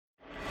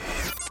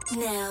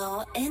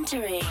Now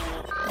entering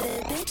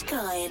the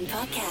Bitcoin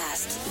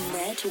Podcast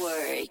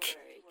Network.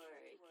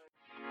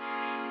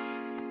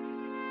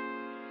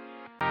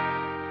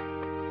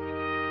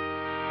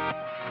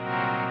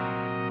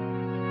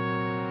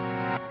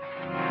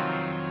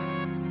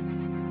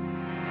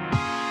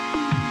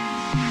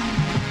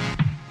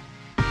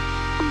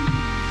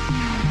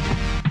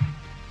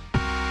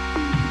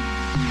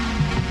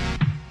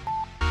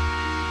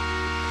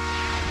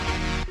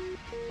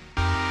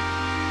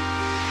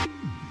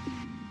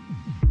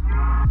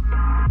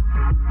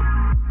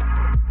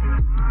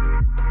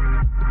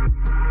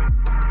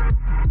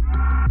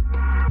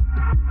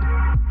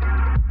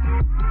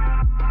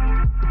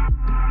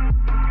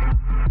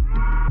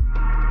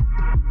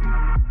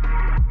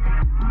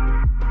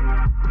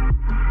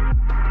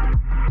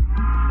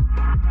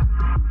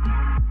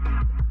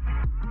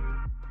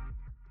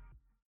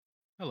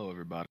 Hello,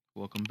 everybody.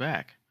 Welcome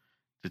back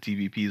to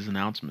TBP's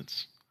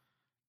announcements.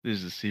 This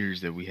is a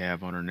series that we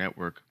have on our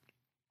network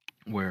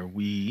where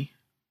we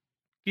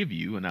give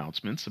you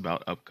announcements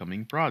about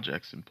upcoming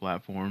projects and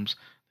platforms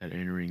that are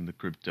entering the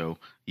crypto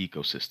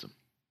ecosystem.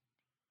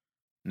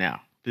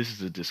 Now, this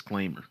is a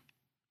disclaimer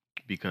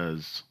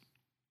because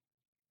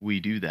we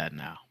do that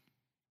now.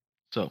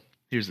 So,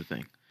 here's the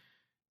thing.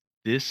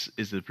 This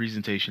is the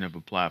presentation of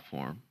a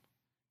platform,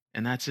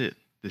 and that's it.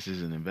 This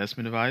is an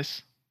investment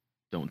advice.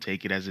 Don't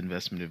take it as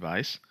investment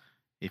advice.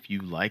 If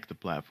you like the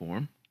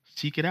platform,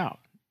 seek it out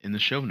in the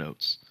show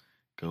notes.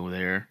 Go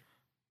there,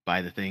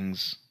 buy the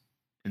things,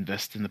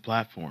 invest in the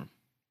platform.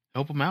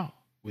 Help them out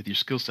with your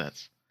skill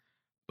sets.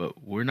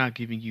 But we're not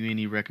giving you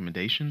any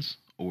recommendations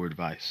or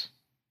advice.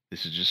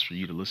 This is just for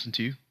you to listen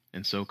to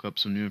and soak up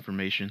some new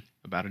information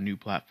about a new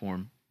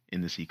platform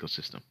in this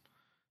ecosystem.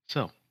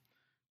 So,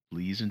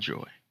 please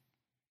enjoy.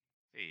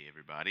 Hey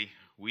everybody,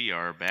 we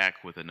are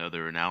back with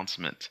another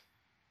announcement.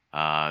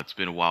 It's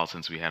been a while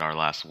since we had our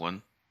last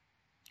one,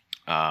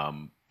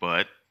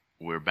 but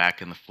we're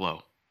back in the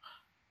flow.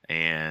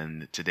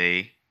 And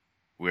today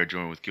we're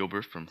joined with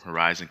Gilbert from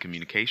Horizon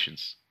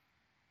Communications.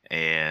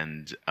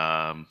 And,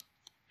 we're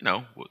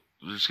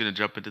just going to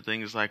jump into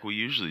things like we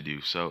usually do.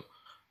 So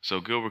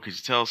Gilbert, could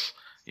you tell us,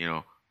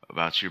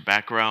 about your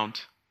background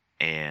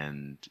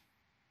and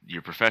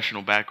your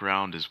professional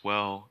background as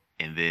well,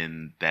 and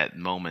then that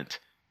moment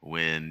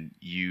when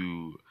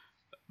you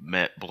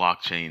met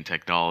blockchain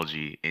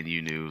technology and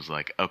you knew it was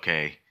like,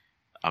 okay,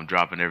 I'm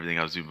dropping everything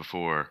I was doing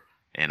before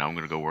and I'm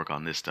going to go work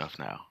on this stuff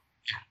now?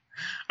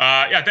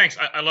 Yeah, thanks.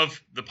 I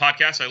love the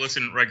podcast. I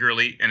listen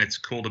regularly, and it's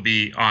cool to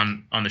be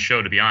on the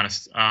show, to be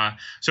honest.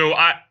 So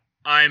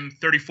I'm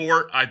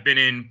 34. I've been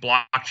in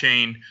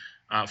blockchain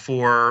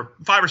for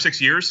 5 or 6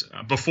 years.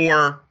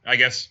 Before, I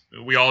guess,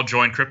 we all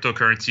joined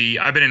cryptocurrency,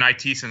 I've been in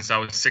IT since I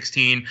was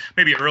 16,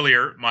 maybe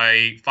earlier.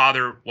 My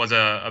father was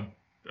a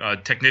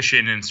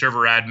technician and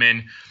server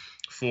admin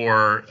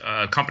for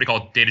a company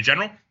called Data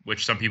General,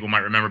 which some people might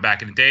remember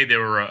back in the day. They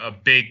were a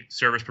big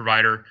service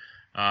provider,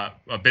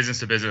 a business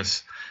to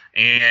business.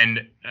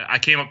 And I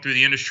came up through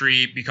the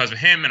industry because of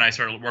him, and I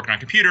started working on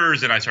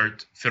computers, and I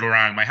started fiddling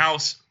around in my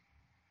house.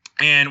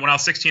 And when I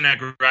was 16, I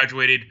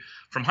graduated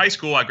from high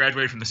school. I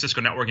graduated from the Cisco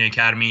Networking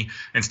Academy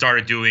and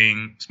started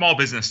doing small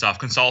business stuff,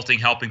 consulting,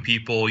 helping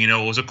people. It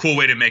was a cool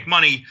way to make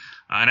money.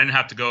 And I didn't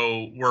have to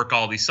go work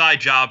all these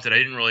side jobs that I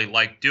didn't really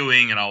like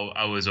doing. And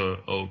I was a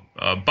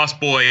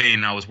busboy,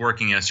 and I was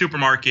working in a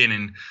supermarket.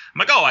 And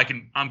I'm like,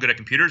 I'm good at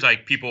computers.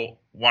 People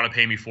want to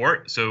pay me for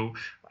it. So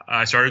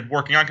I started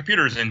working on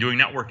computers and doing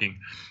networking.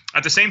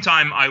 At the same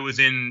time, I was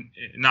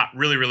not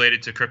really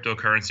related to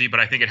cryptocurrency, but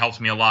I think it helps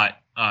me a lot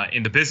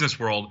in the business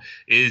world.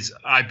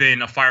 I've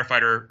been a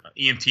firefighter,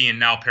 EMT, and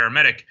now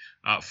paramedic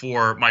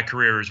for my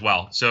career as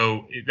well.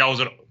 So that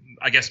was,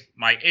 I guess,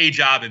 my A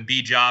job and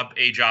B job.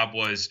 A job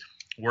was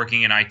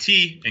working in IT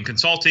and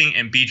consulting,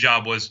 and B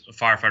job was a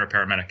firefighter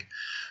paramedic.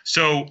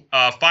 So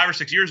 5 or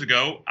 6 years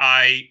ago,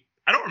 I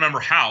don't remember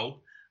how,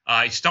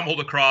 I stumbled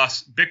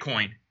across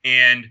Bitcoin,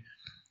 and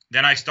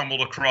then I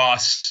stumbled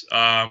across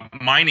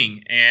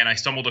mining, and I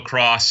stumbled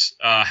across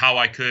how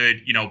I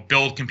could,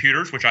 build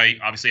computers, which I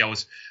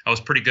was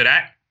pretty good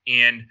at,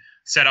 and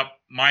set up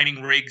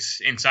mining rigs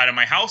inside of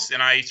my house,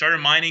 and I started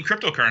mining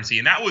cryptocurrency,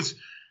 and that was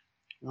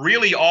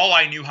really all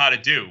I knew how to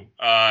do,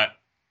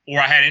 or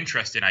I had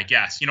interest in, I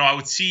guess. I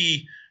would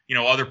see,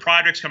 other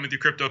projects coming through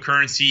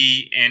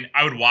cryptocurrency, and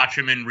I would watch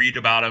them and read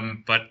about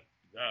them, but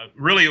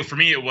really for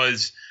me it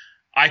was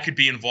I could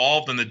be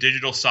involved on the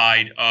digital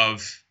side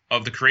of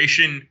the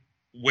creation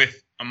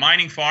with a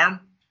mining farm.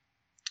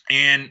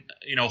 And,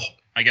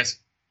 I guess,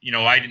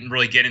 I didn't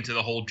really get into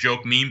the whole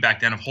joke meme back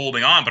then of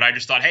holding on, but I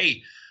just thought,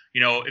 hey,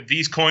 if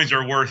these coins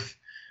are worth,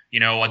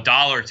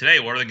 $1 today,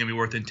 what are they going to be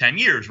worth in 10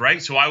 years,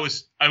 right? So I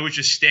was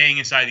just staying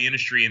inside the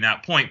industry in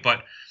that point.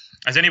 But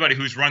as anybody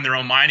who's run their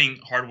own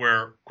mining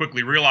hardware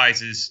quickly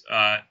realizes,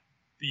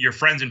 your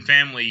friends and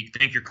family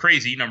think you're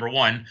crazy, number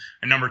one.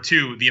 And number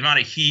two, the amount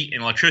of heat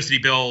and electricity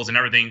bills and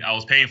everything I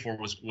was paying for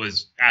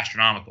was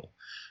astronomical.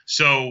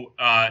 So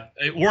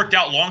it worked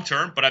out long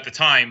term, but at the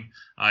time,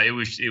 it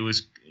was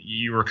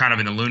you were kind of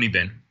in the loony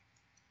bin.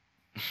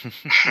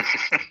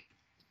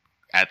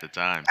 At the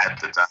time.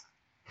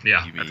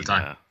 Yeah, You mean, at the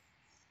time.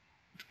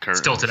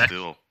 Still today.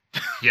 Still.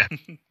 Yeah.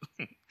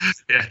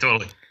 Yeah,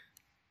 totally.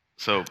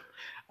 So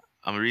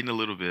I'm reading a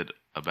little bit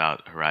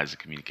about Horizon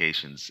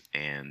Communications,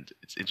 and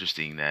it's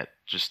interesting that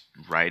just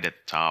right at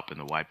the top in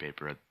the white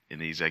paper, in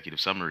the executive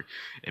summary,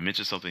 it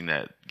mentions something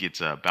that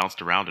gets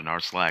bounced around in our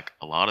Slack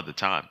a lot of the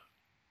time,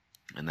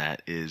 and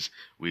that is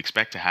we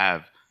expect to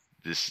have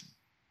this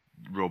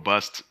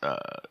robust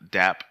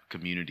DApp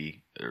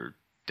community or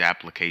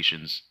DApp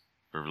applications,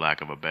 for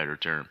lack of a better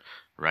term,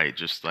 right?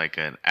 Just like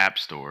an app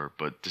store,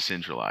 but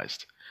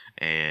decentralized.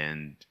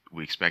 And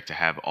we expect to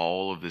have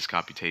all of this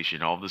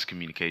computation, all of this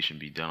communication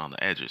be done on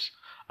the edges.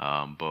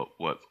 But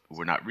what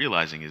we're not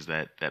realizing is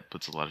that that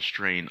puts a lot of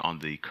strain on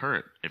the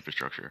current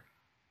infrastructure.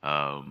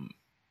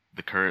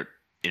 The current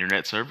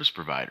internet service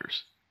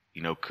providers,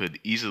 could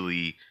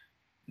easily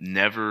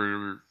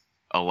never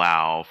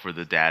allow for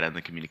the data and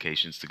the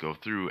communications to go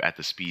through at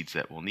the speeds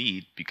that we'll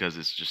need because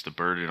it's just a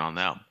burden on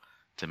them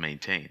to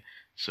maintain.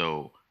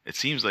 So it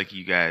seems like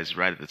you guys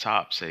right at the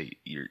top say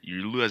you're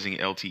losing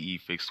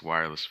LTE fixed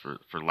wireless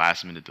for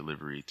last minute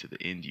delivery to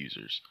the end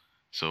users.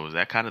 So is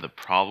that kind of the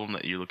problem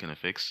that you're looking to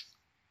fix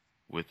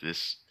with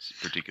this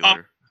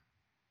particular?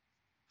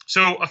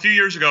 So a few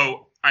years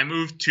ago, I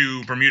moved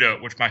to Bermuda,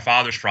 which my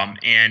father's from,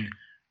 and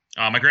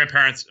my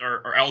grandparents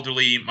are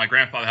elderly. My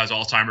grandfather has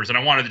Alzheimer's, and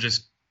I wanted to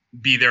just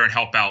be there and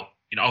help out.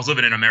 I was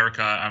living in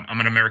America. I'm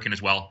an American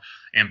as well,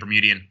 and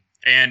Bermudian.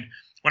 And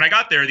when I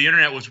got there, the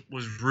internet was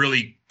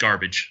really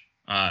garbage.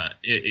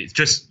 It's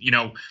just,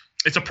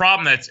 it's a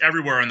problem that's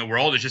everywhere in the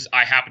world. It's just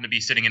I happened to be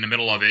sitting in the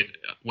middle of it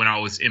when I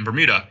was in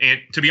Bermuda. And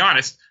to be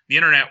honest, the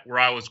internet where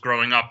I was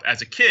growing up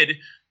as a kid,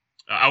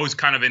 I was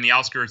kind of in the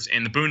outskirts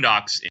in the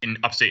boondocks in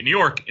upstate New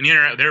York, and the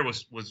internet there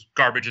was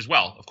garbage as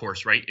well, of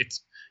course, right?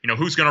 It's,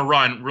 who's going to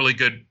run really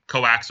good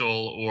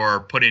coaxial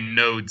or put in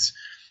nodes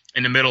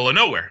in the middle of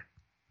nowhere?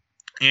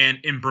 And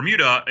in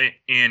Bermuda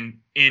and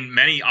in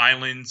many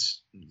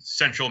islands,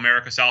 Central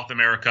America, South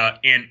America,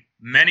 and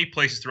many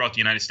places throughout the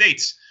United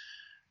States,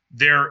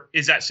 there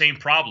is that same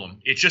problem.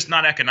 It's just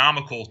not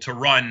economical to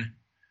run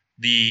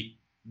the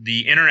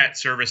internet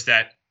service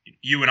that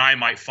you and I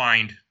might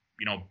find,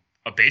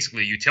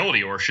 basically a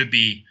utility or should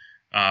be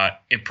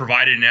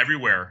provided in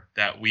everywhere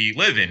that we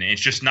live in.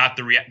 It's just not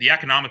the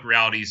economic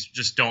realities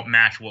just don't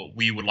match what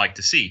we would like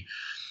to see.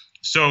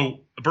 So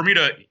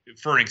Bermuda,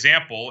 for an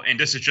example, and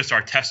this is just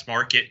our test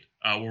market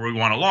where we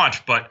want to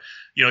launch, but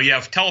you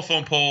have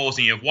telephone poles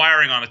and you have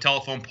wiring on the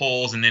telephone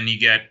poles, and then you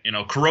get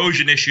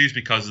corrosion issues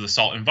because of the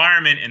salt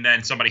environment, and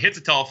then somebody hits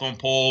a telephone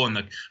pole and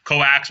the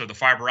coax or the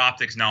fiber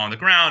optics now on the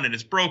ground and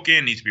it's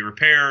broken, needs to be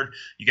repaired.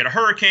 You get a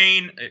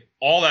hurricane,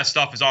 all that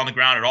stuff is on the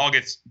ground, it all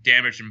gets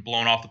damaged and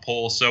blown off the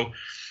pole. So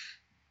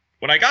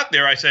when I got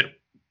there, I said,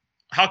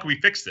 how can we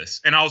fix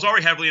this? And I was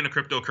already heavily into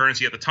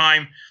cryptocurrency at the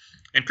time,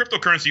 and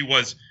cryptocurrency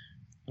was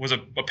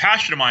a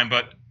passion of mine,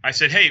 but I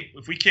said, hey,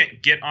 if we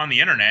can't get on the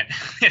internet,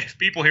 if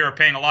people here are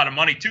paying a lot of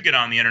money to get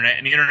on the internet,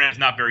 and the internet is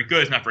not very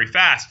good, it's not very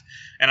fast,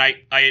 and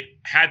I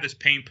had this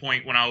pain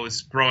point when I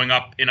was growing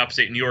up in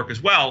upstate New York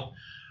as well,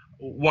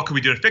 what could we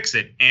do to fix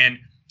it? And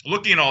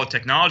looking at all the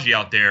technology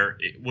out there,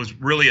 it was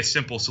really a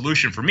simple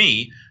solution for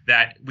me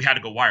that we had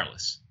to go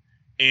wireless.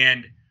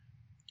 And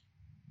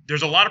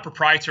there's a lot of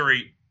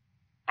proprietary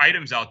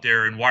items out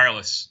there in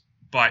wireless,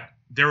 but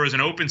there was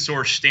an open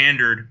source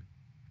standard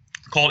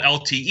called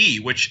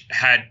LTE, which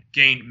had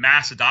gained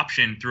mass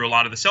adoption through a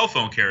lot of the cell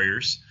phone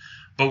carriers,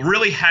 but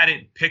really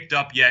hadn't picked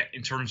up yet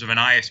in terms of an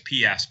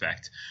ISP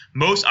aspect.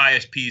 Most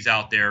ISPs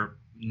out there,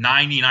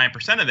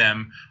 99% of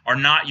them, are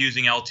not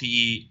using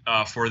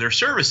LTE for their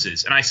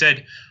services. And I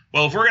said,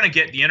 well, if we're going to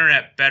get the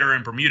internet better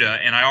in Bermuda,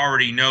 and I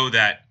already know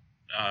that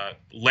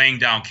laying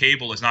down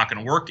cable is not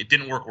going to work. It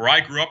didn't work where I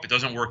grew up. It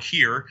doesn't work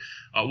here.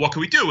 What can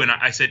we do? And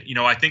I said,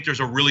 I think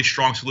there's a really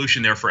strong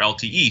solution there for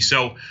LTE.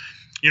 So,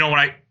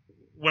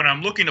 when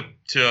I'm looking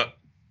to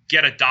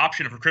get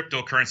adoption of a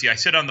cryptocurrency, I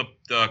sit on the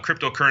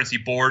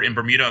cryptocurrency board in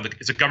Bermuda.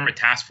 It's a government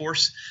task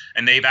force,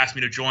 and they've asked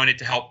me to join it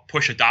to help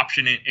push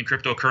adoption in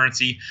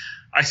cryptocurrency.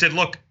 I said,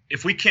 look,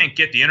 if we can't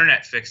get the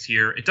internet fixed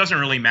here, it doesn't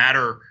really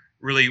matter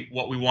really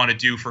what we want to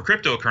do for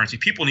cryptocurrency.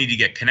 People need to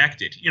get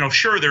connected.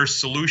 Sure, there's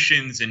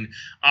solutions and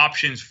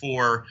options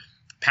for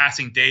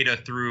passing data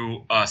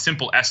through a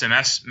simple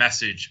SMS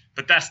message,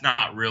 but that's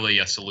not really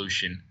a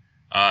solution,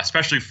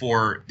 especially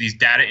for these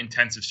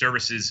data-intensive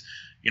services.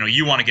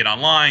 You want to get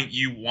online,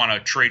 you want to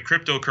trade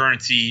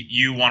cryptocurrency,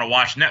 you want to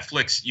watch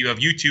Netflix, you have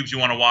YouTubes you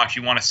want to watch,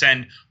 you want to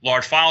send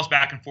large files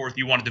back and forth,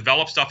 you want to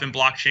develop stuff in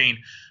blockchain.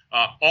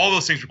 All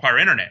those things require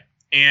internet.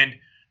 And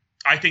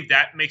I think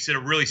that makes it a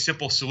really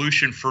simple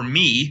solution for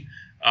me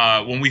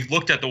when we've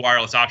looked at the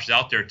wireless options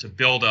out there to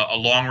build a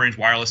long-range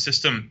wireless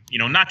system.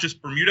 Not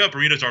just Bermuda.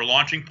 Bermuda's our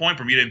launching point,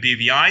 Bermuda and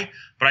BVI.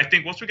 But I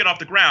think once we get off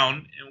the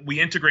ground, we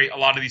integrate a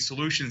lot of these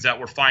solutions that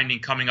we're finding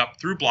coming up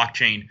through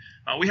blockchain.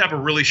 We have a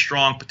really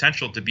strong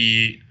potential to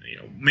be,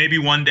 maybe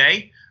one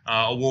day,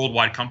 a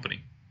worldwide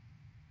company.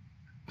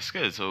 That's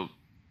good. So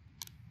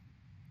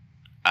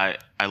I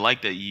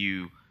like that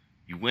you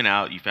you went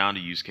out, you found a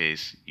use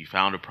case, you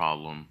found a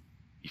problem,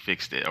 you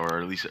fixed it,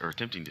 or at least are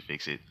attempting to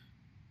fix it.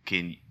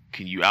 Can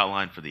you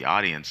outline for the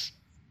audience,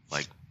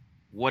 like,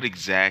 what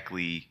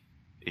exactly,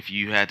 if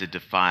you had to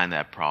define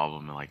that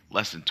problem in like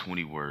less than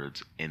 20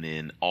 words, and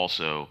then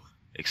also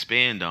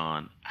expand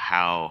on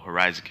how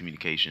Horizon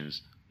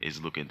Communications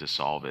is looking to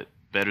solve it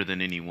better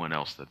than anyone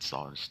else that's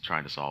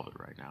trying to solve it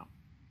right now?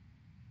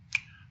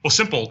 Well,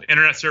 simple.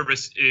 Internet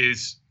service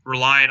is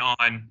relying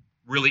on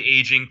really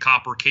aging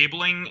copper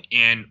cabling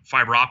and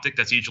fiber optic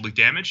that's easily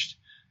damaged.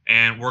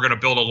 And we're going to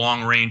build a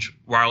long-range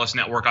wireless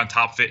network on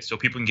top of it so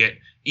people can get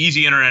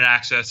easy internet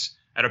access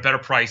at a better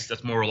price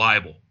that's more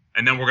reliable.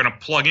 And then we're going to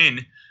plug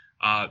in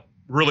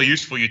really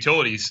useful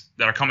utilities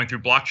that are coming through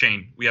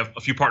blockchain. We have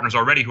a few partners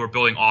already who are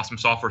building awesome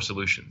software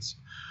solutions.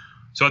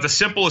 So at the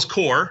simplest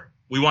core,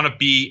 we want to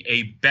be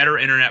a better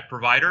internet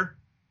provider,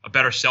 a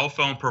better cell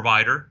phone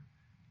provider,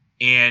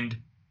 and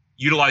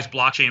utilize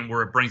blockchain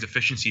where it brings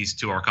efficiencies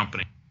to our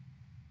company.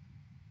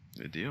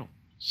 Good deal.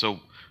 So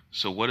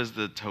what does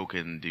the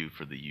token do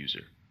for the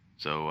user?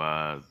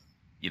 So,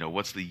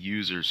 what's the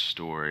user's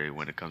story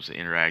when it comes to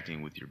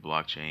interacting with your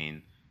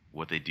blockchain,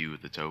 what they do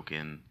with the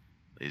token?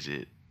 Is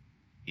it,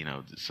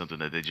 something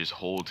that they just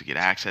hold to get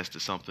access to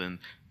something?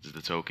 Is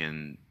the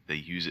token, they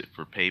use it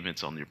for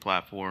payments on your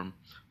platform?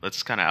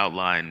 Let's kind of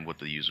outline what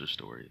the user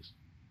story is.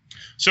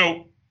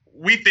 So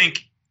we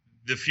think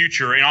the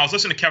future, and I was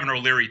listening to Kevin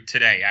O'Leary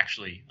today,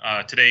 actually.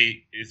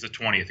 Today is the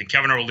 20th, and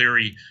Kevin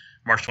O'Leary,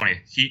 March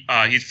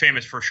 20th, he's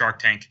famous for Shark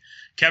Tank.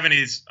 Kevin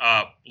is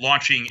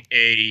launching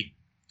a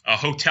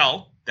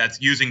hotel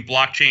that's using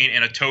blockchain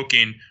and a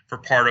token for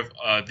part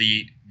of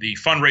the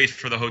fundraise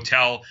for the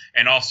hotel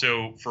and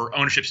also for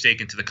ownership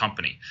stake into the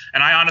company.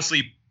 And I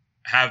honestly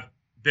have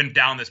been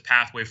down this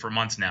pathway for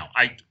months now.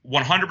 I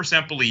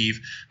 100% believe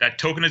that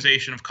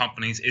tokenization of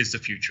companies is the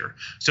future.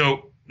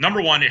 So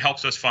number one, it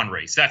helps us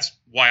fundraise. That's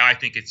why I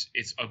think it's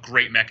a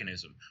great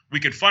mechanism. We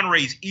can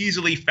fundraise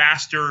easily,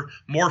 faster,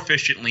 more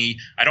efficiently.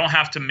 I don't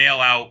have to mail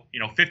out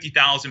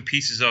 50,000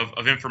 pieces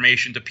of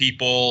information to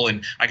people,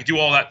 and I could do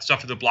all that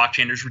stuff with the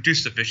blockchain. There's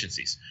reduced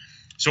efficiencies.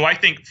 So I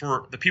think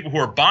for the people who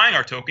are buying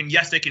our token,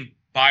 yes, they can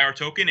buy our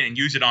token and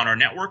use it on our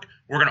network.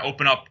 We're going to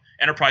open up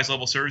enterprise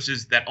level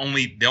services that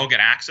only they'll get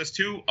access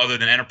to other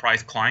than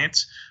enterprise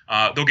clients.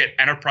 They'll get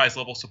enterprise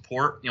level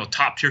support,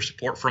 top tier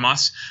support from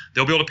us.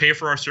 They'll be able to pay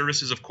for our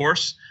services, of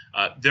course.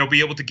 They'll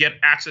be able to get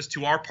access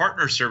to our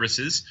partner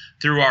services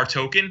through our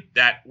token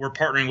that we're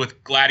partnering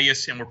with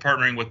Gladius and we're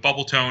partnering with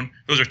Bubbletone.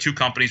 Those are two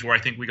companies where I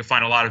think we can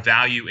find a lot of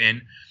value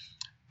in.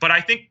 But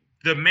I think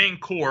the main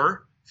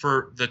core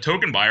for the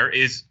token buyer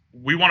is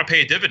we want to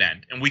pay a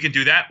dividend, and we can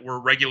do that. We're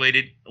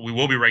regulated. We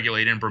will be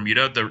regulated in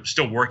Bermuda. They're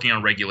still working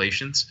on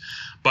regulations,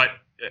 but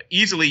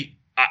easily,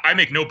 I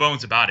make no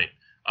bones about it.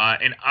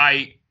 And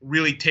I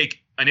really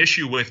take an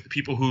issue with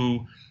people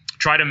who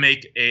try to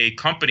make a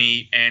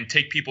company and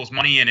take people's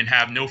money in and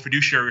have no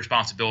fiduciary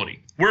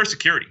responsibility. We're a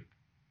security.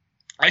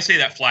 I say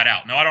that flat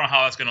out. Now, I don't know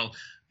how that's going to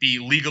be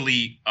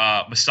legally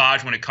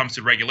massaged when it comes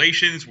to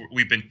regulations.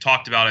 We've been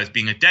talked about as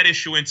being a debt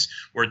issuance.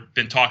 We've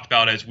been talked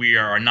about as we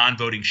are a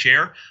non-voting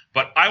share.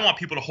 But I want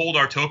people to hold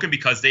our token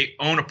because they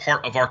own a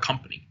part of our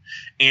company.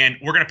 And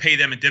we're going to pay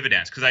them in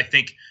dividends because I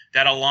think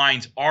that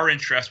aligns our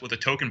interest with the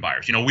token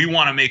buyers. We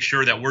want to make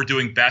sure that we're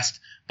doing best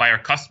by our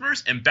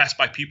customers and best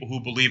by people who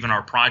believe in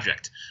our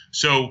project.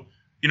 So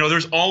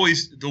there's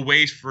always the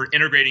ways for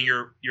integrating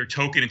your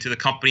token into the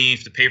company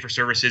to pay for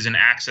services and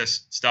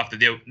access stuff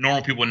that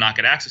normal people would not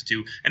get access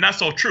to. And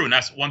that's all true. And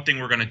that's one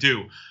thing we're going to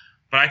do.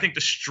 But I think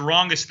the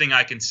strongest thing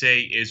I can say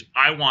is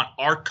I want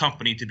our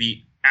company to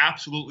be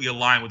absolutely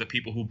aligned with the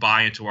people who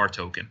buy into our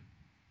token.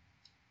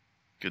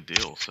 Good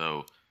deal.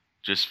 So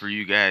just for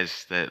you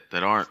guys that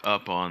aren't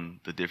up on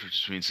the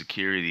difference between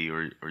security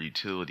or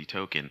utility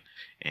token,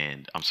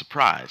 and I'm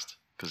surprised,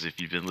 because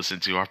if you've been listening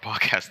to our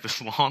podcast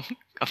this long,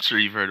 I'm sure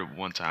you've heard it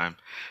one time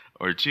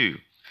or two.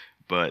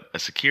 But a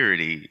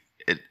security,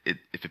 if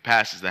it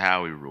passes the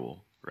Howey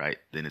rule, right,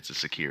 then it's a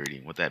security.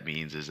 And what that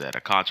means is that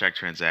a contract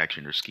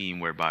transaction or scheme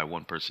whereby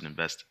one person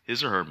invests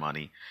his or her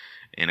money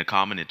in a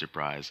common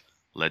enterprise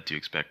led to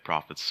expect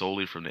profits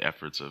solely from the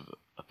efforts of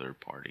a third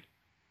party,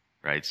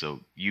 right? So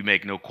you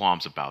make no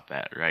qualms about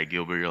that, right,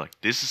 Gilbert? You're like,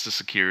 this is the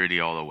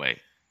security all the way.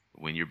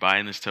 When you're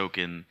buying this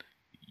token,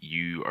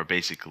 you are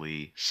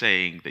basically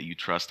saying that you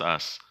trust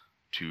us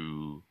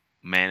to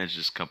manage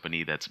this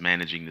company that's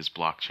managing this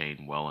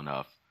blockchain well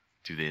enough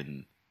to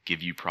then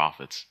give you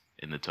profits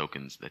in the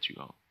tokens that you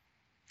own.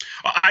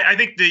 I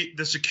think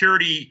the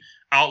security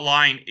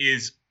outline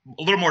is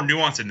a little more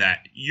nuanced than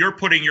that. You're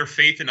putting your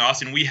faith in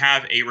us, and we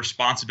have a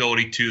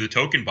responsibility to the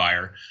token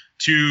buyer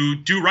to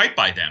do right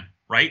by them,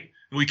 right?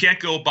 We can't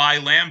go buy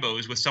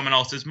Lambos with someone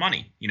else's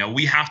money.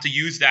 We have to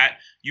use that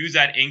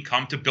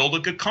income to build a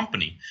good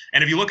company.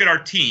 And if you look at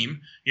our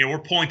team, we're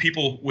pulling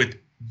people with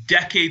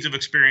decades of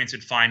experience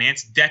in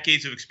finance,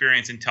 decades of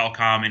experience in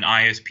telecom and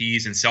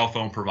ISPs and cell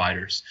phone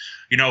providers.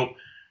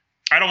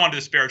 I don't want to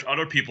disparage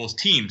other people's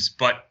teams,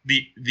 but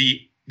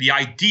the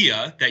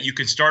idea that you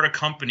can start a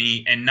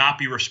company and not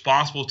be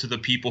responsible to the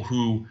people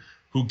who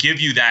who give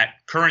you that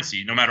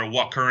currency, no matter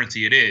what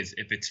currency it is,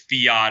 if it's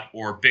fiat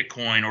or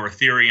Bitcoin or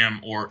Ethereum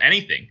or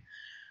anything,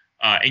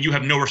 and you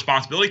have no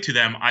responsibility to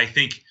them,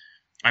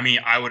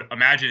 I would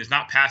imagine it's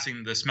not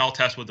passing the smell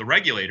test with the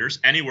regulators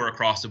anywhere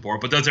across the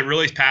board, but does it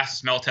really pass the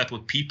smell test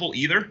with people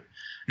either?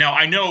 Now,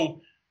 I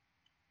know,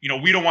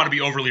 we don't want to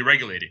be overly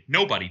regulated.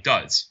 Nobody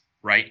does,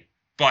 right?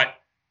 But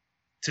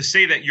to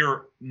say that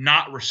you're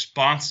not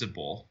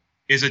responsible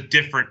is a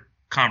different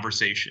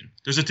conversation.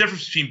 There's a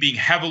difference between being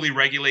heavily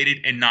regulated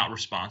and not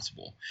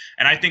responsible.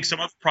 And I think some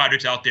of the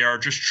projects out there are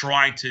just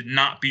trying to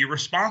not be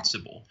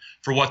responsible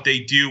for what they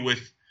do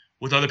with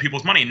other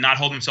people's money and not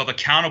hold themselves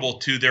accountable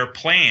to their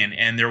plan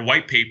and their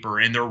white paper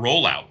and their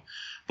rollout.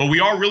 But we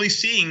are really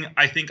seeing,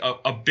 I think,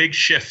 a big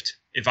shift,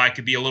 if I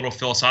could be a little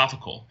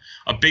philosophical,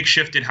 a big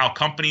shift in how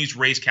companies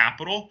raise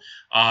capital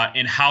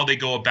and how they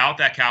go about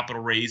that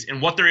capital raise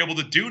and what they're able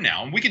to do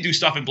now. And we can do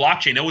stuff in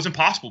blockchain that wasn't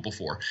possible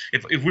before.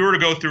 If we were to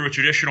go through a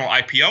traditional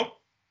IPO,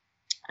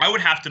 I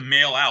would have to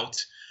mail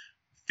out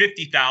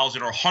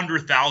 50,000 or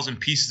 100,000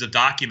 pieces of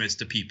documents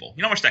to people.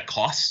 You know how much that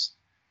costs?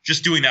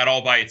 Just doing that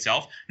all by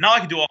itself. Now I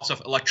can do all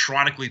stuff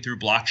electronically through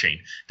blockchain.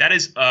 That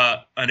is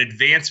an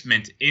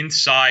advancement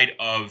inside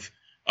of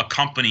a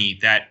company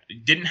that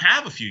didn't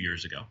have a few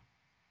years ago.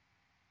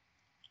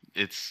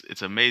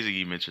 It's amazing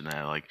you mentioned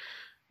that. Like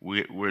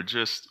we're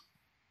just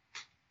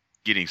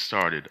getting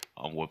started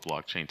on what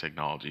blockchain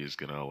technology is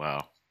going to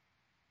allow.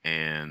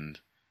 And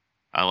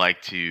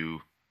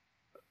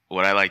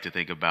what I like to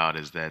think about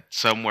is that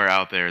somewhere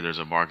out there, there's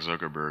a Mark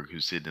Zuckerberg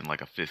who's sitting in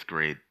like a 5th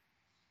grade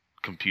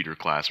computer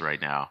class right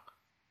now.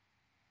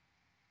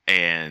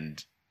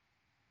 And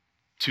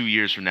 2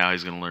 years from now,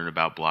 he's going to learn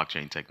about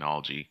blockchain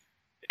technology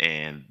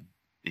and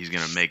he's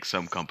going to make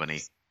some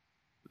company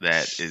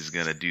that is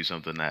going to do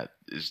something that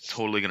is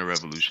totally going to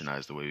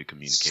revolutionize the way we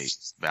communicate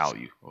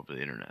value over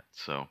the internet.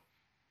 So,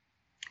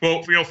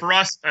 well, for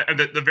us,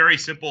 the very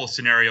simple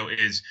scenario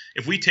is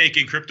if we take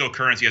in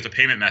cryptocurrency as a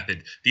payment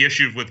method, the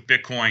issue with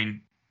Bitcoin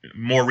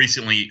more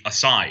recently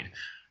aside,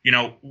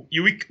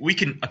 we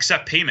can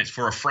accept payments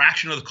for a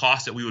fraction of the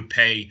cost that we would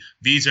pay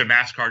Visa,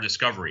 MasterCard,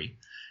 Discovery,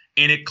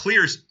 and it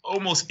clears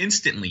almost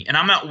instantly. And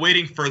I'm not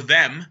waiting for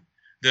them,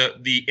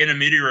 the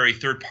intermediary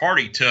third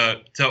party,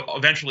 to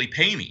eventually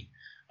pay me.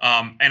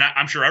 And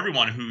I'm sure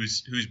everyone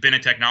who's been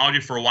in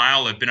technology for a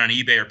while, have been on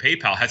eBay or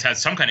PayPal, has had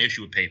some kind of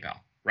issue with PayPal,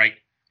 right?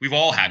 We've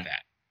all had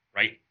that,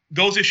 right?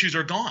 Those issues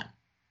are gone.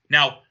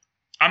 Now,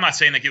 I'm not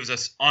saying that gives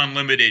us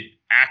unlimited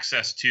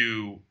access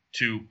to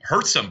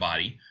hurt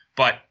somebody,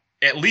 but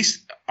at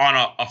least on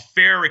a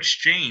fair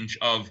exchange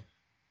of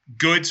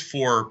goods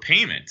for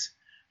payment,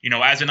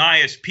 as an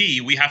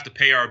ISP, we have to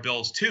pay our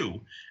bills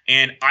too.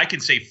 And I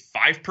can save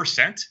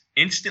 5%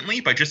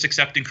 instantly by just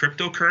accepting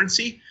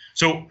cryptocurrency.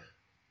 So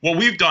what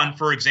we've done,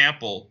 for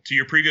example, to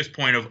your previous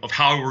point of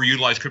how we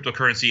utilize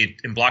cryptocurrency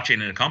in blockchain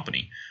in a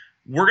company,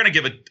 we're going to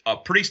give a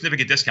pretty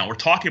significant discount. We're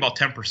talking about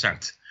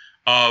 10%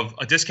 of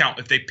a discount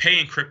if they pay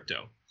in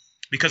crypto.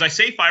 Because I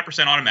save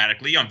 5%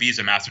 automatically on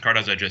Visa, MasterCard,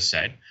 as I just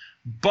said.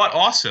 But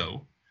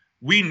also,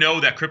 we know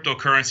that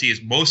cryptocurrency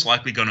is most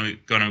likely going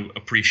to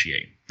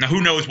appreciate. Now,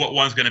 who knows what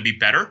one's going to be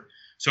better?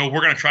 So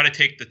we're going to try to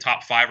take the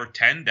top 5 or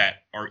 10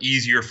 that are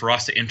easier for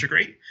us to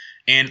integrate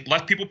and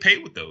let people pay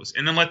with those,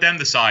 and then let them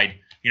decide,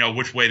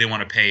 which way they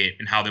want to pay it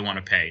and how they want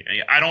to pay.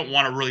 I don't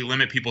want to really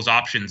limit people's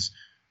options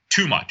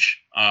too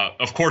much.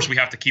 Of course, we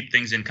have to keep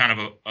things in kind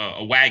of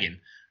a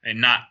wagon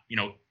and not,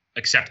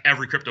 accept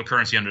every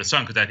cryptocurrency under the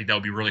sun, because I think that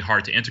would be really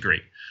hard to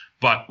integrate.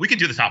 But we can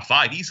do the top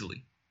 5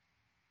 easily.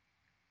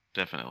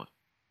 Definitely.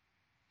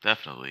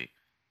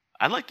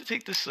 I'd like to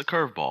take this a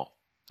curveball.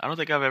 I don't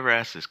think I've ever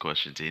asked this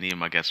question to any of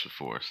my guests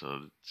before.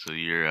 So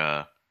you're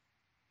a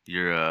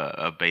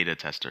beta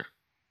tester.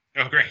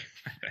 Oh, great.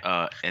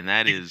 And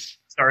that is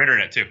it's our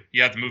internet too.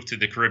 You have to move to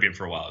the Caribbean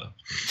for a while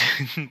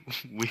though.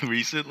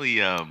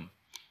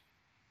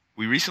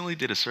 we recently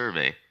did a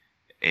survey,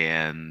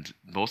 and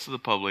most of the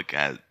public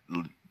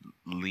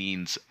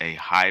leans a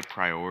high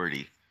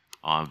priority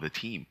on the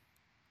team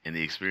and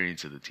the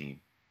experience of the team.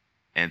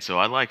 And so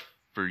I'd like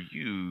for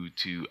you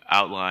to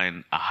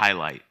outline a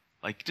highlight,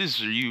 like just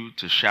for you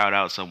to shout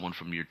out someone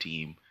from your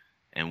team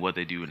and what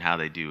they do and how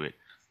they do it,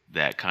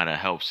 that kind of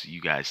helps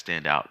you guys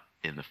stand out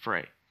in the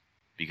fray.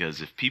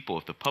 Because if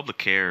the public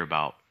care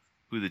about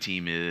who the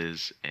team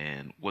is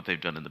and what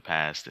they've done in the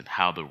past and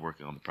how they're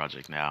working on the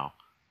project now,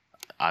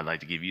 I'd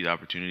like to give you the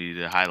opportunity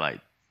to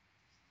highlight.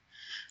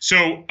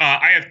 So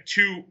I have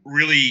 2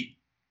 really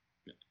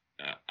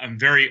I'm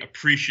very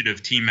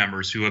appreciative team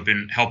members who have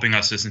been helping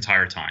us this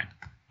entire time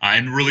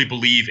and really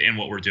believe in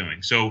what we're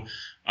doing. So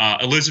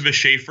Elizabeth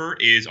Schaefer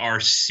is our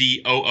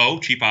COO,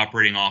 Chief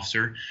Operating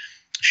Officer.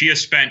 She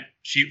was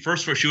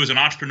an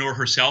entrepreneur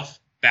herself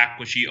back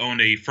when she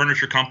owned a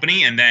furniture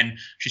company, and then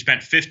she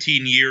spent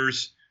 15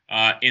 years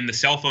in the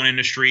cell phone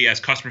industry as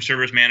customer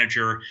service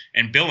manager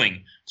and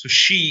billing. So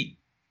she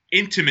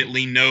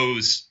intimately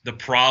knows the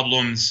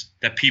problems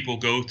that people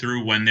go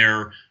through when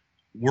they're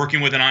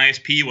working with an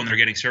ISP, when they're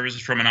getting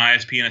services from an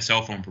ISP and a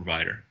cell phone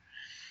provider.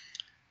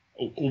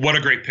 what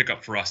a great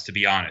pickup for us, to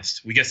be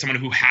honest. We get someone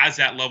who has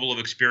that level of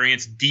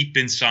experience deep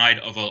inside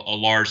of a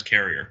large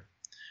carrier.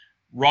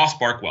 Ross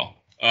Barkwell.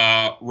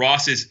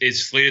 Ross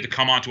is slated to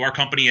come onto our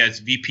company as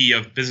VP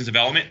of Business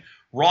Development.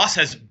 Ross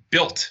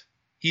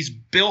he's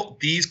built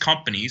these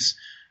companies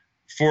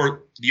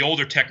for the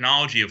older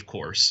technology, of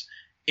course,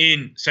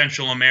 in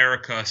Central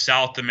America,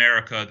 South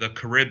America, the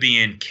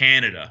Caribbean,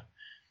 Canada.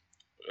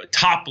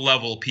 Top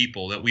level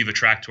people that we've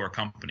attracted to our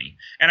company.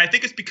 And I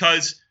think it's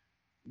because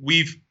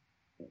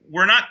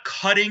we're not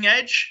cutting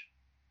edge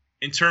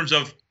in terms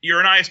of you're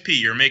an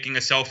ISP, you're making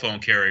a cell phone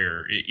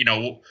carrier.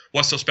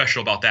 What's so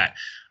special about that?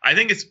 I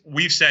think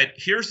we've said,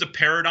 here's the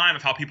paradigm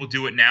of how people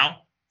do it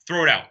now.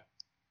 Throw it out.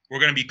 We're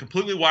going to be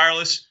completely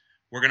wireless.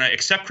 We're going to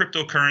accept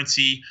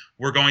cryptocurrency.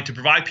 We're going to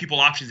provide people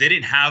options they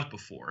didn't have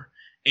before.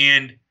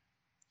 And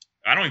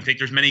I don't even think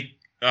there's many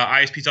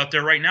ISPs out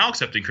there right now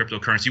accepting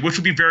cryptocurrency, which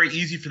would be very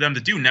easy for them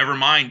to do. Never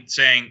mind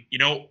saying,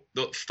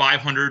 the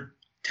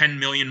 510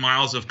 million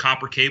miles of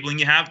copper cabling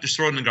you have, just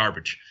throw it in the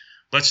garbage.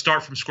 Let's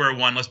start from square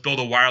one. Let's build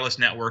a wireless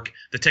network.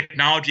 The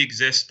technology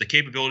exists. The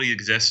capability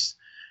exists.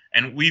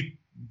 And we've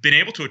been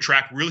able to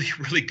attract really,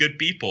 really good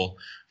people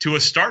to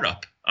a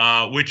startup,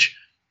 which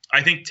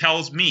I think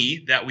tells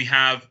me that we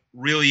have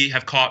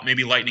caught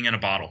maybe lightning in a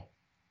bottle.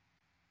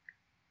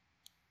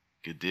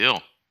 Good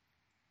deal.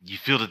 You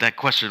fielded that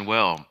question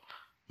well,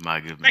 my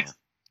good man.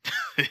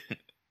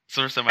 It's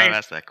the first time I've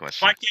asked that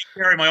question. If I can't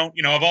carry my own,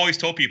 I've always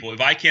told people,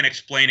 if I can't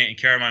explain it and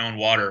carry my own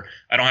water,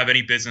 I don't have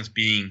any business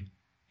being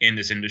in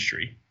this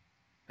industry.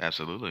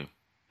 Absolutely.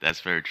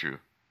 That's very true.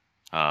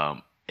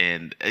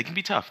 And it can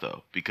be tough,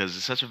 though, because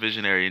it's such a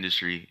visionary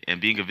industry,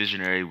 and being a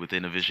visionary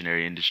within a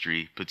visionary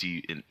industry puts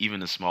you in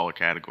even a smaller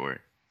category.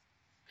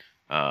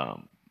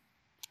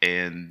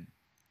 And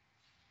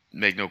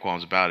make no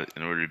qualms about it,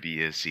 in order to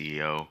be a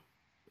CEO,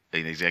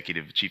 an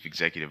executive, chief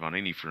executive on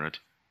any front,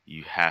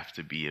 you have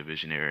to be a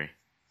visionary.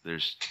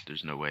 There's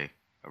no way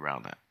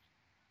around that.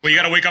 Well, you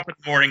got to wake up in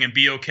the morning and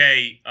be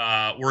okay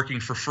working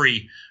for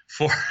free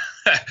for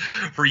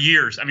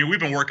years. I mean, we've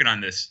been working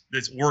on this.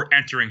 We're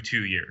entering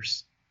 2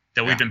 years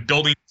that we've been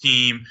building a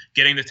team,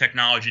 getting the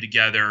technology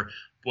together.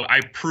 Well,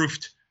 I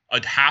proofed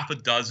a half a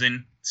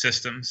dozen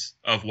systems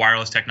of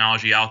wireless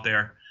technology out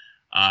there.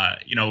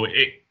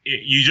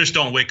 You just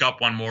don't wake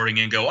up one morning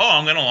and go,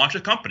 I'm going to launch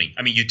a company.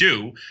 I mean, you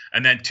do.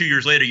 And then 2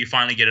 years later, you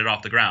finally get it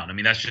off the ground. I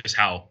mean, that's just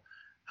how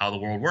the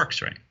world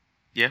works, right?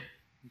 Yeah,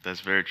 that's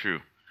very true.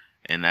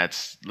 And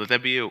let's just let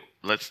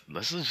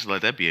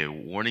that be a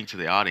warning to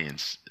the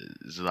audience.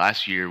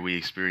 Last year, we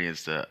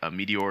experienced a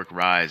meteoric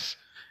rise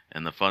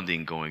in the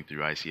funding going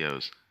through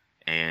ICOs,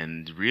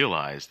 and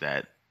realized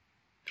that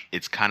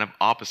it's kind of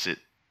opposite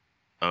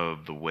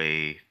of the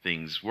way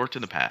things worked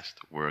in the past,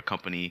 where a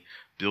company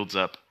builds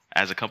up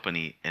as a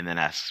company and then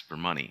asks for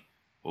money.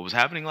 What was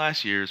happening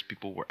last year is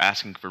people were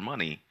asking for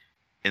money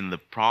in the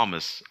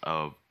promise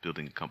of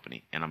building a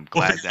company, and I'm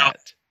glad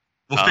that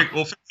we'll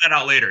figure that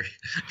out later.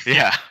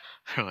 Yeah.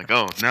 They're like,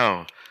 oh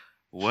no,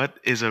 what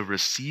is a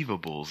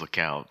receivables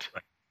account?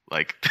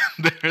 Like,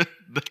 never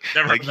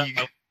heard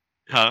that.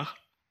 Huh?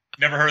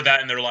 Never heard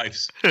that in their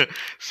lives.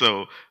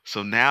 So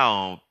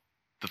now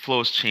the flow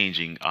is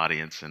changing,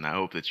 audience, and I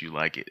hope that you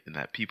like it, and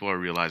that people are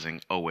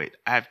realizing, oh wait,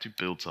 I have to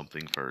build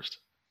something first,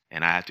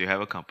 and I have to have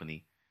a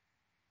company,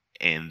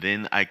 and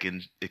then I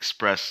can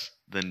express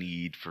the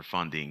need for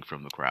funding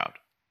from the crowd.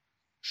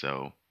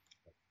 So,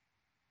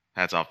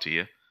 hats off to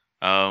you.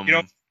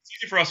 It's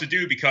easy for us to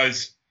do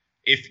because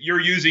if you're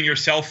using your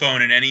cell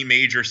phone in any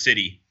major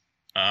city,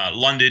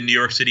 London, New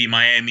York City,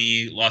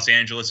 Miami, Los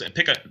Angeles,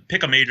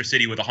 pick a major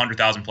city with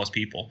 100,000 plus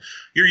people,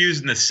 you're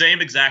using the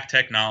same exact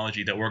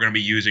technology that we're going to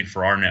be using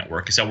for our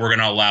network. So we're going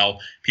to allow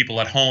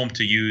people at home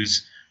to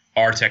use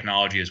our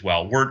technology as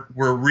well.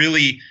 We're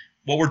really,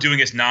 what we're doing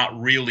is not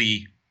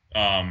really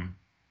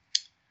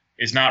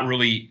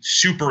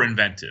super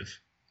inventive.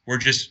 We're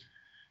just,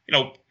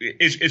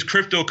 is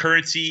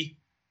cryptocurrency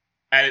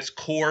at its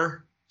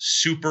core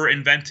super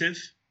inventive?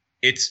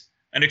 It's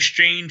an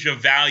exchange of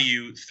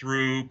value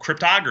through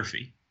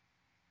cryptography.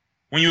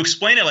 When you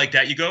explain it like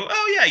that, you go,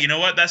 oh yeah, you know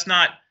what? That's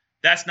not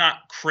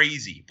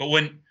crazy. But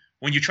when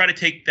you try to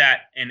take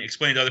that and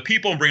explain it to other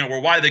people and bring it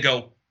worldwide, they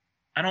go,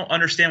 I don't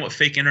understand what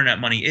fake internet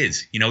money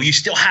is. You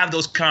still have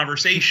those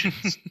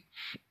conversations.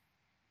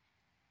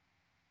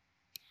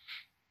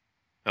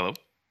 Hello?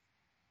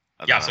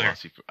 I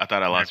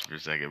thought I lost you for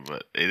a second,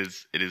 but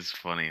it is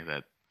funny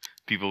that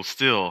people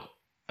still,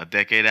 a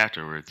decade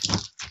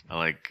afterwards, are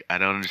like, I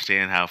don't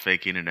understand how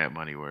fake internet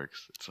money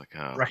works. It's like,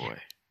 oh right. Boy.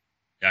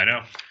 Yeah, I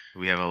know.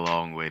 We have a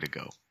long way to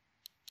go.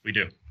 We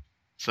do.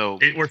 So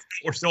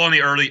we're still on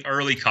the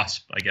early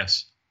cusp, I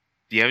guess.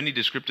 Do you have any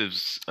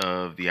descriptives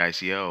of the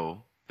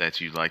ICO that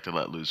you'd like to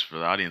let loose for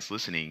the audience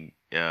listening?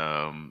 Just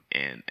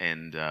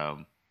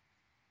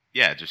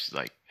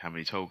like how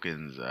many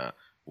tokens,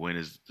 when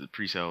is the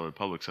pre-sale or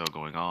public sale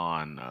going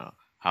on,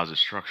 how's it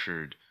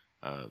structured,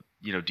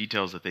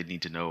 details that they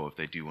need to know if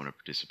they do want to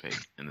participate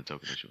in the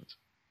token issuance.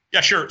 Yeah,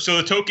 sure. So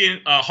the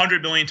token,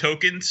 100 million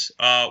tokens,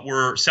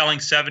 we're selling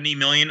 70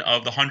 million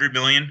of the 100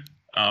 million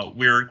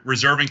We're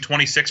reserving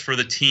 26 for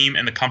the team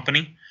and the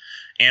company,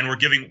 and we're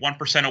giving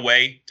 1%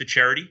 away to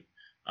charity.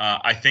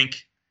 I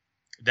think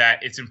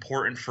that it's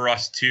important for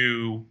us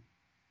to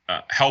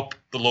help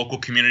the local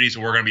communities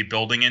we're going to be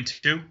building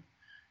into,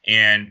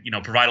 and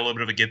provide a little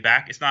bit of a give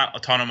back. It's not a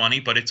ton of money,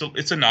 but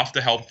it's enough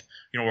to help.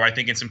 Where I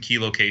think in some key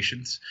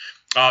locations.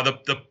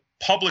 The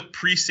public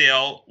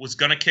pre-sale was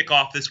going to kick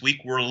off this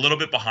week. We're a little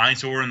bit behind,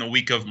 so we're in the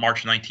week of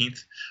March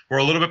 19th. We're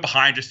a little bit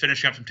behind, just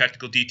finishing up some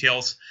technical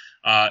details.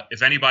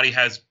 If anybody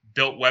has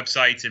built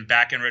websites and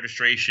backend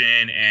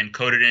registration and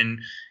coded in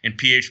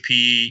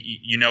PHP,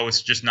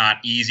 it's just not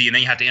easy. And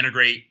then you have to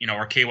integrate,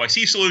 our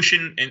KYC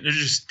solution, and there's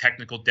just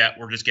technical debt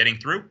we're just getting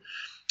through.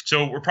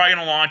 So we're probably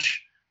going to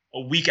launch a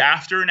week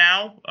after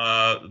now,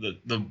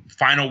 the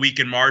final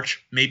week in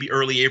March, maybe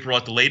early April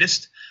at the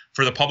latest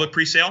for the public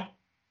presale.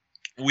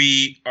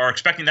 We are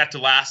expecting that to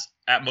last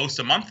at most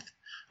a month.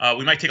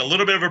 We might take a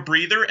little bit of a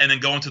breather and then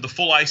go into the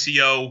full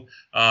ICO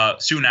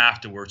soon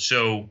afterwards.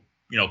 So,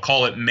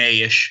 call it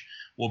May-ish.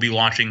 We'll be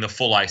launching the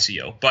full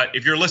ICO. But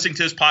if you're listening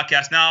to this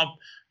podcast now,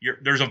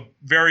 there's a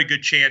very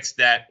good chance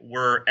that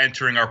we're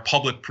entering our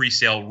public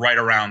presale right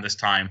around this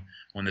time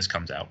when this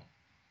comes out.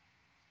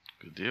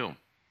 Good deal.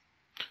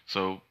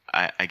 So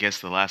I guess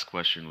the last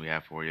question we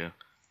have for you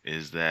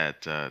is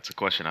that it's a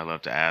question I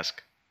love to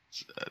ask.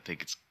 I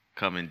think it's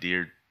come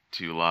endeared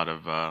to a lot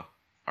of our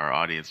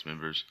audience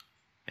members,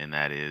 and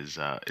that is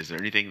there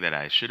anything that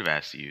I should have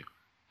asked you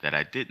that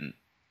I didn't?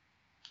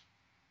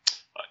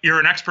 You're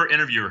an expert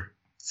interviewer,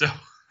 so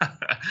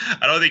I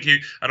don't think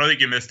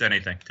you missed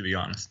anything, to be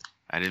honest.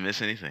 I didn't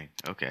miss anything.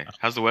 Okay.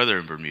 How's the weather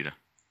in Bermuda?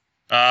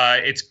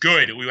 It's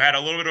good. We had a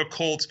little bit of a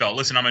cold spell.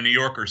 Listen, I'm a New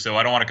Yorker, so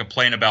I don't want to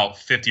complain about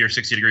 50 or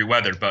 60 degree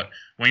weather. But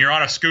when you're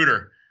on a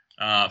scooter,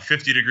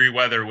 50 degree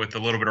weather with a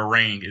little bit of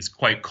rain is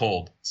quite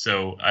cold.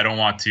 So I don't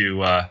want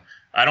to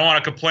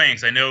complain,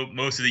 because I know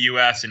most of the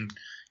U.S. and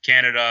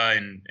Canada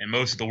and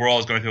most of the world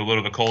is going through a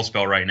little bit of a cold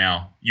spell right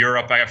now.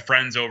 Europe, I have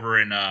friends over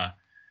in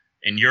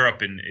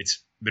Europe, and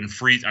it's been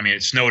freezing. I mean,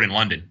 it snowed in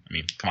London. I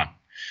mean, come on,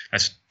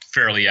 that's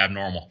fairly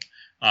abnormal.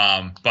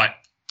 But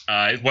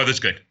weather's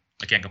good.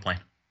 I can't complain.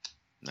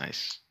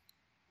 Nice.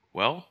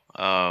 Well,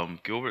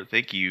 Gilbert,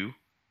 thank you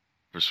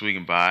for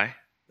swinging by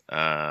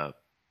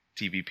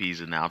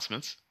TBP's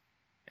announcements,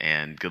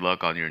 and good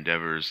luck on your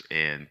endeavors,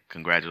 and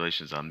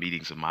congratulations on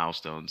meeting some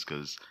milestones,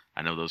 because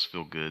I know those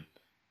feel good,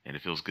 and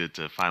it feels good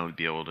to finally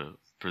be able to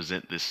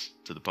present this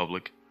to the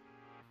public.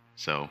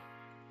 So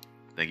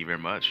thank you very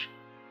much.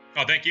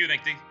 Oh, thank you.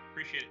 Thank you.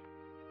 Appreciate it.